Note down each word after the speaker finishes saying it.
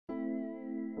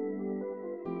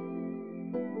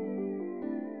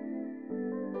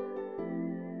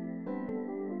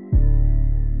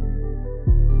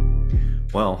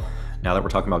Well, now that we're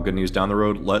talking about good news down the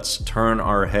road, let's turn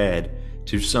our head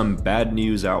to some bad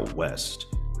news out west.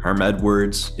 Herm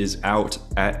Edwards is out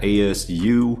at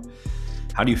ASU.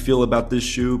 How do you feel about this,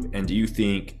 Shoob? And do you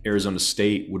think Arizona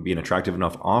State would be an attractive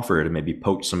enough offer to maybe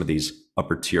poach some of these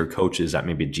upper tier coaches at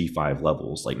maybe G5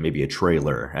 levels, like maybe a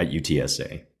trailer at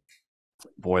UTSA?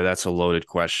 Boy, that's a loaded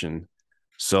question.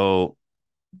 So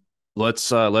let's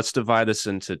divide this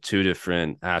into two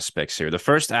different aspects here. The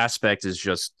first aspect is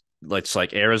just let's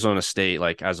like Arizona State,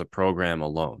 like as a program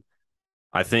alone.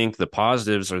 I think the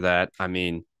positives are that, I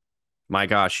mean, my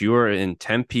gosh, you are in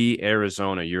Tempe,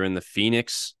 Arizona. You're in the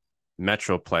Phoenix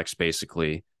Metroplex,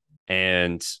 basically.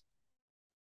 And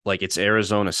like it's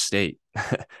Arizona State.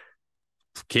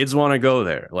 Kids want to go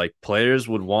there. Like players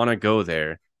would want to go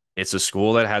there. It's a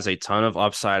school that has a ton of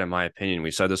upside, in my opinion. We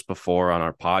said this before on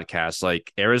our podcast.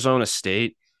 Like Arizona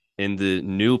State in the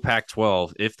new Pac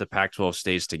 12, if the Pac 12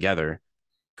 stays together,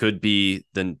 could be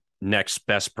the next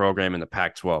best program in the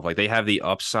Pac 12. Like they have the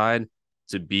upside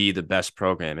to be the best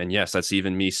program. And yes, that's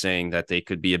even me saying that they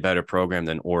could be a better program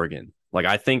than Oregon. Like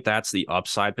I think that's the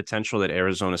upside potential that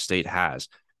Arizona State has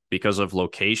because of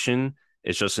location.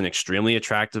 It's just an extremely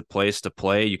attractive place to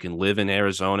play. You can live in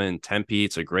Arizona and Tempe.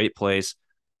 It's a great place.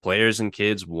 Players and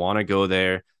kids want to go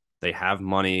there. They have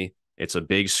money. It's a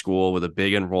big school with a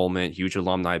big enrollment, huge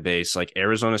alumni base. Like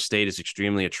Arizona State is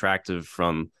extremely attractive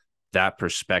from that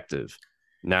perspective.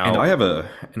 And Now, I have a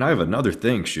and I have another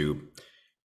thing, Shoob.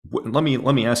 Let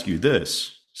me ask you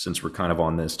this, since we're kind of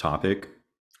on this topic.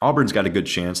 Auburn's got a good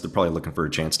chance. They're probably looking for a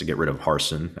chance to get rid of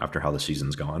Harson after how the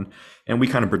season's gone. And we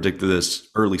kind of predicted this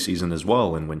early season as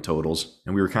well in win totals,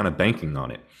 and we were kind of banking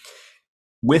on it.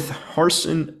 With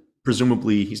Harson,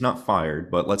 presumably he's not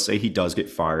fired, but let's say he does get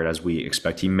fired, as we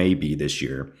expect he may be this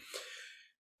year.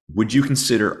 Would you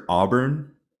consider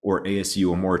Auburn or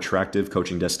ASU a more attractive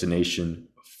coaching destination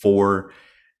for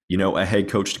a head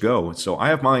coach to go? So I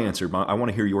have my answer, but I want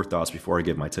to hear your thoughts before I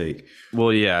give my take.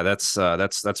 well, yeah, that's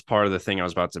part of the thing I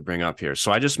was about to bring up here.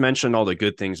 So I just mentioned all the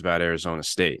good things about Arizona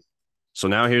State. So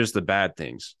now here's the bad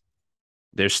things.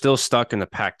 They're still stuck in the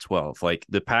Pac-12. Like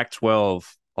the Pac-12,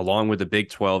 along with the Big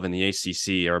 12 and the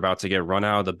ACC, are about to get run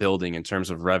out of the building in terms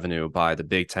of revenue by the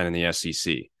Big 10 and the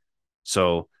SEC.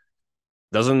 So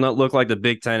doesn't look like the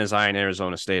Big 10 is eyeing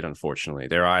Arizona State, unfortunately.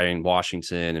 They're eyeing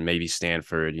Washington and maybe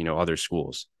Stanford, other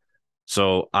schools.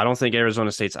 So I don't think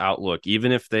Arizona State's outlook,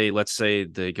 even if let's say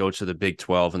they go to the Big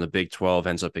 12 and the Big 12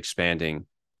 ends up expanding,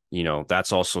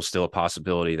 that's also still a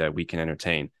possibility that we can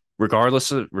entertain.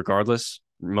 Regardless,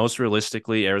 most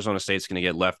realistically, Arizona State's going to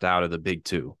get left out of the Big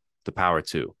Two, the Power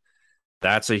Two.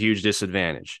 That's a huge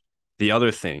disadvantage. The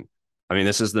other thing, I mean,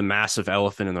 this is the massive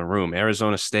elephant in the room.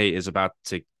 Arizona State is about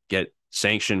to get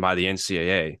sanctioned by the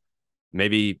NCAA.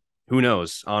 Maybe who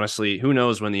knows? Honestly, who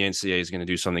knows when the NCAA is going to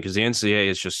do something because the NCAA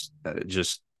is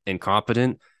just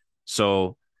incompetent.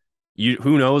 So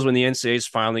who knows when the NCAA is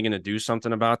finally going to do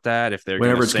something about that? If they're going to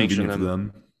Whenever it's sanction convenient for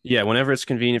them, them. yeah, whenever it's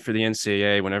convenient for the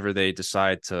NCAA, whenever they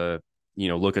decide to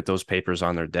look at those papers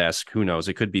on their desk, who knows?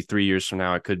 It could be 3 years from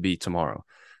now. It could be tomorrow.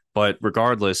 But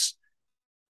regardless,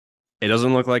 it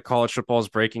doesn't look like college football is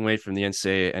breaking away from the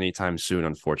NCAA anytime soon,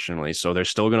 unfortunately. So they're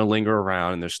still going to linger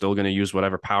around and they're still going to use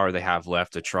whatever power they have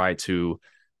left to try to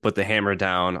put the hammer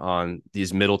down on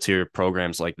these middle tier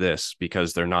programs like this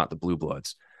because they're not the blue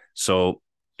bloods. So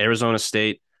Arizona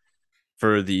State,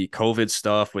 for the COVID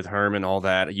stuff with Herm and all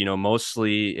that,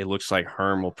 mostly it looks like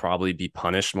Herm will probably be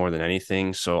punished more than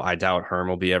anything. So I doubt Herm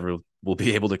will be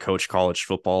able to coach college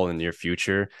football in the near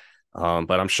future.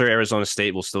 But I'm sure Arizona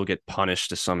State will still get punished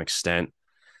to some extent.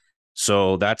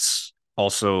 So that's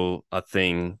also a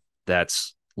thing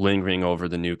that's lingering over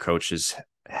the new coach's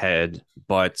head.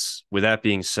 But with that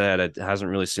being said, it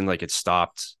hasn't really seemed like it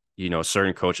stopped,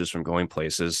 certain coaches from going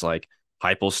places. Like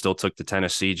Heupel still took the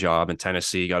Tennessee job, and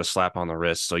Tennessee got a slap on the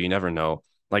wrist. So you never know.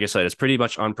 Like I said, it's pretty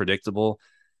much unpredictable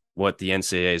what the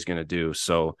NCAA is going to do.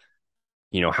 So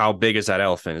how big is that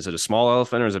elephant? Is it a small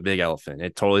elephant or is it a big elephant?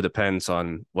 It totally depends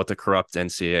on what the corrupt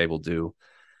NCAA will do.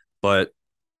 But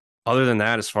other than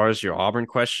that, as far as your Auburn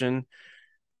question,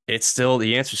 the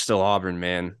answer's still Auburn,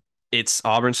 man. It's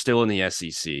Auburn still in the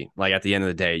SEC. Like at the end of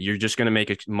the day, you're just going to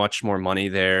make much more money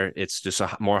there. It's just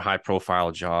a more high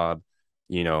profile job.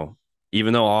 You know,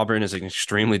 Even though Auburn is an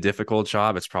extremely difficult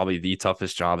job, it's probably the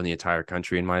toughest job in the entire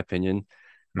country, in my opinion.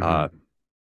 Uh, Mm-hmm.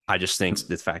 I just think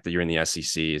the fact that you're in the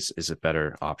SEC is a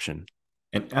better option.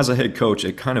 And as a head coach,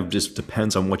 it kind of just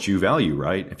depends on what you value,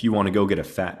 right? If you want to go get a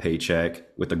fat paycheck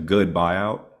with a good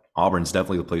buyout, Auburn's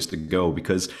definitely the place to go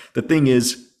because the thing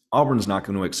is, Auburn's not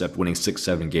going to accept winning 6,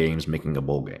 7 games, making a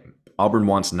bowl game. Auburn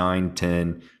wants 9,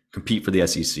 10, compete for the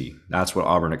SEC. That's what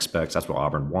Auburn expects. That's what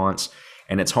Auburn wants.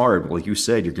 And it's hard. Like you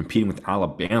said, you're competing with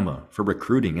Alabama for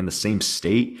recruiting in the same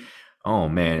state. Oh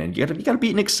man, and you got to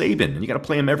beat Nick Saban, and you got to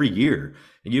play him every year,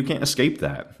 and you can't escape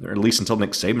that, or at least until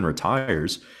Nick Saban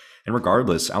retires. And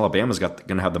regardless, Alabama's going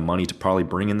to have the money to probably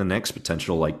bring in the next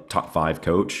potential like top five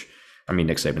coach. I mean,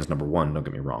 Nick Saban's number one. Don't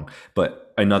get me wrong,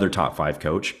 but another top five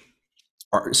coach.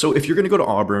 So if you're going to go to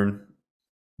Auburn,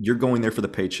 you're going there for the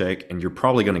paycheck, and you're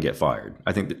probably going to get fired.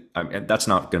 I think that's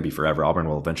not going to be forever. Auburn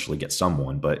will eventually get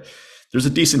someone, but there's a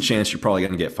decent chance you're probably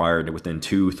going to get fired within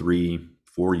 2, 3,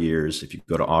 4 years if you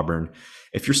go to Auburn.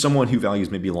 If you're someone who values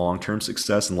maybe long-term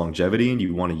success and longevity, and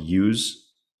you want to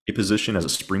use a position as a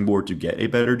springboard to get a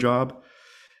better job,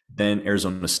 then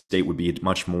Arizona State would be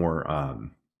much more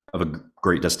of a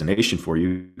great destination for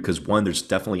you, because one, there's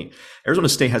definitely Arizona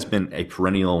State has been a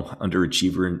perennial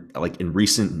underachiever in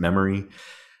recent memory.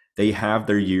 They have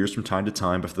their years from time to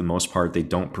time, but for the most part, they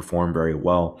don't perform very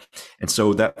well. And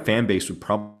so that fan base would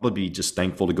probably be just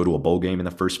thankful to go to a bowl game in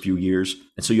the first few years.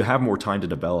 And so you have more time to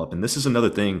develop. And this is another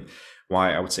thing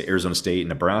why I would say Arizona State and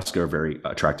Nebraska are very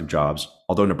attractive jobs,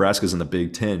 although Nebraska's in the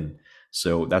Big Ten.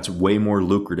 So that's way more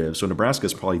lucrative. So Nebraska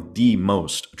is probably the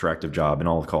most attractive job in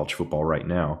all of college football right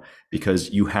now, because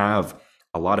you have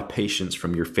a lot of patience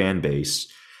from your fan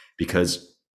base,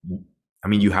 because, I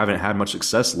mean, you haven't had much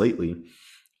success lately.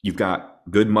 You've got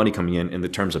good money coming in the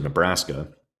terms of Nebraska,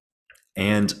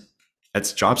 and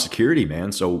that's job security,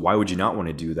 man. So why would you not want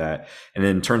to do that? And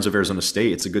in terms of Arizona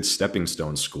State, it's a good stepping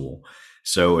stone school.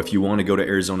 So if you want to go to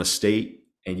Arizona State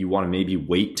and you want to maybe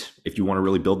wait, if you want to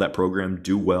really build that program,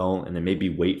 do well, and then maybe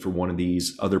wait for one of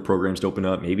these other programs to open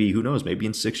up. Maybe, who knows, maybe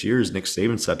in 6 years, Nick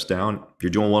Saban steps down. If you're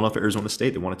doing well enough at Arizona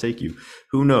State, they want to take you.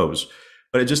 Who knows?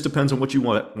 But it just depends on what you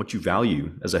want, what you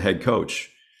value as a head coach.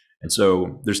 And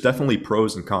so there's definitely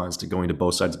pros and cons to going to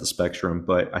both sides of the spectrum.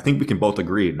 But I think we can both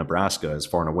agree Nebraska is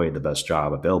far and away the best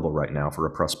job available right now for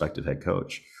a prospective head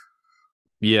coach.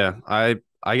 Yeah, I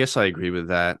guess I agree with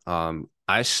that.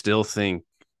 I still think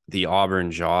the Auburn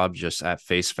job, just at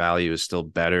face value, is still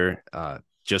better.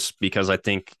 Just because I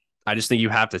just think you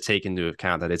have to take into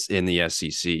account that it's in the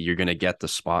SEC. You're going to get the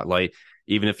spotlight,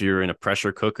 even if you're in a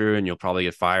pressure cooker, and you'll probably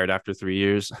get fired after 3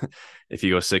 years if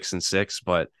you go 6-6.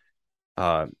 But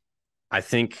I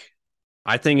think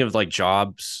of like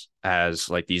jobs as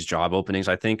like these job openings.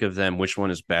 I think of them, which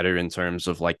one is better in terms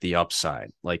of like the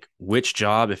upside, like which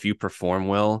job, if you perform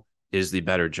well, is the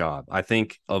better job. I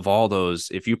think of all those,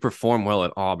 if you perform well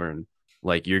at Auburn,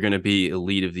 like you're going to be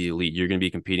elite of the elite. You're going to be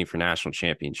competing for national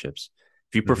championships.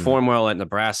 If you Mm-hmm. perform well at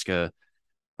Nebraska,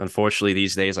 unfortunately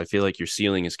these days, I feel like your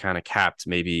ceiling is kind of capped.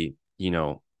 Maybe,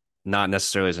 not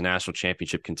necessarily as a national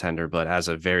championship contender, but as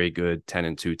a very good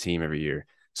 10-2 team every year.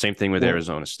 Same thing with Well,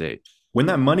 Arizona State. when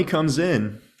that money comes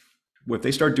in, if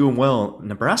they start doing well,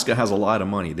 Nebraska has a lot of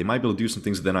money. They might be able to do some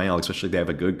things with NIL, especially if they have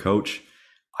a good coach.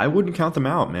 I wouldn't count them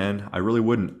out, man. I really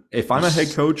wouldn't. If I'm a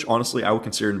head coach, honestly, I would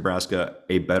consider Nebraska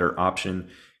a better option,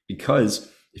 because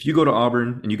if you go to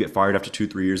Auburn and you get fired after 2,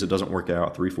 3 years, it doesn't work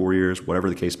out, 3, 4 years, whatever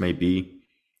the case may be,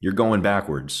 you're going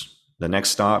backwards. The next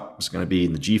stop is going to be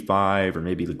in the G5 or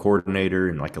maybe the coordinator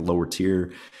in like a lower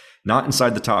tier, not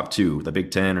inside the top two, the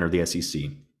Big Ten or the SEC.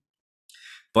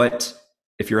 But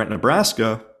if you're at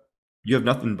Nebraska, you have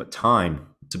nothing but time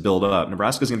to build up.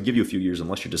 Nebraska is going to give you a few years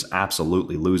unless you're just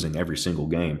absolutely losing every single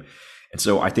game. And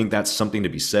so I think that's something to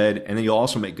be said. And then you'll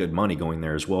also make good money going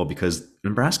there as well, because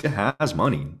Nebraska has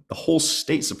money. The whole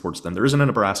state supports them. There isn't a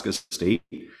Nebraska state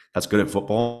that's good at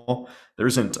football. There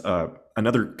isn't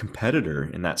another competitor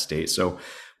in that state. So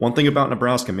one thing about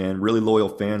Nebraska, man, really loyal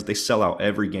fans, they sell out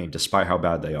every game despite how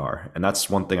bad they are. And that's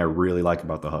one thing I really like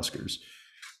about the Huskers.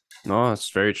 No, that's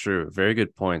very true. Very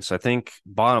good points. I think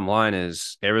bottom line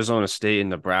is Arizona State and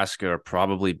Nebraska are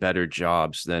probably better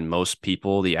jobs than most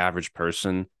people, the average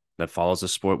person that follows the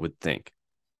sport, would think.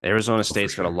 Arizona Oh, for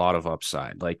State's got a sure. lot of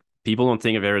upside. Like, people don't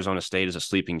think of Arizona State as a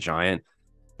sleeping giant,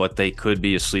 but they could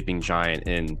be a sleeping giant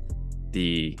in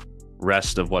the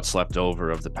rest of what's left over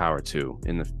of the Power Two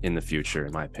in the future,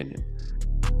 in my opinion.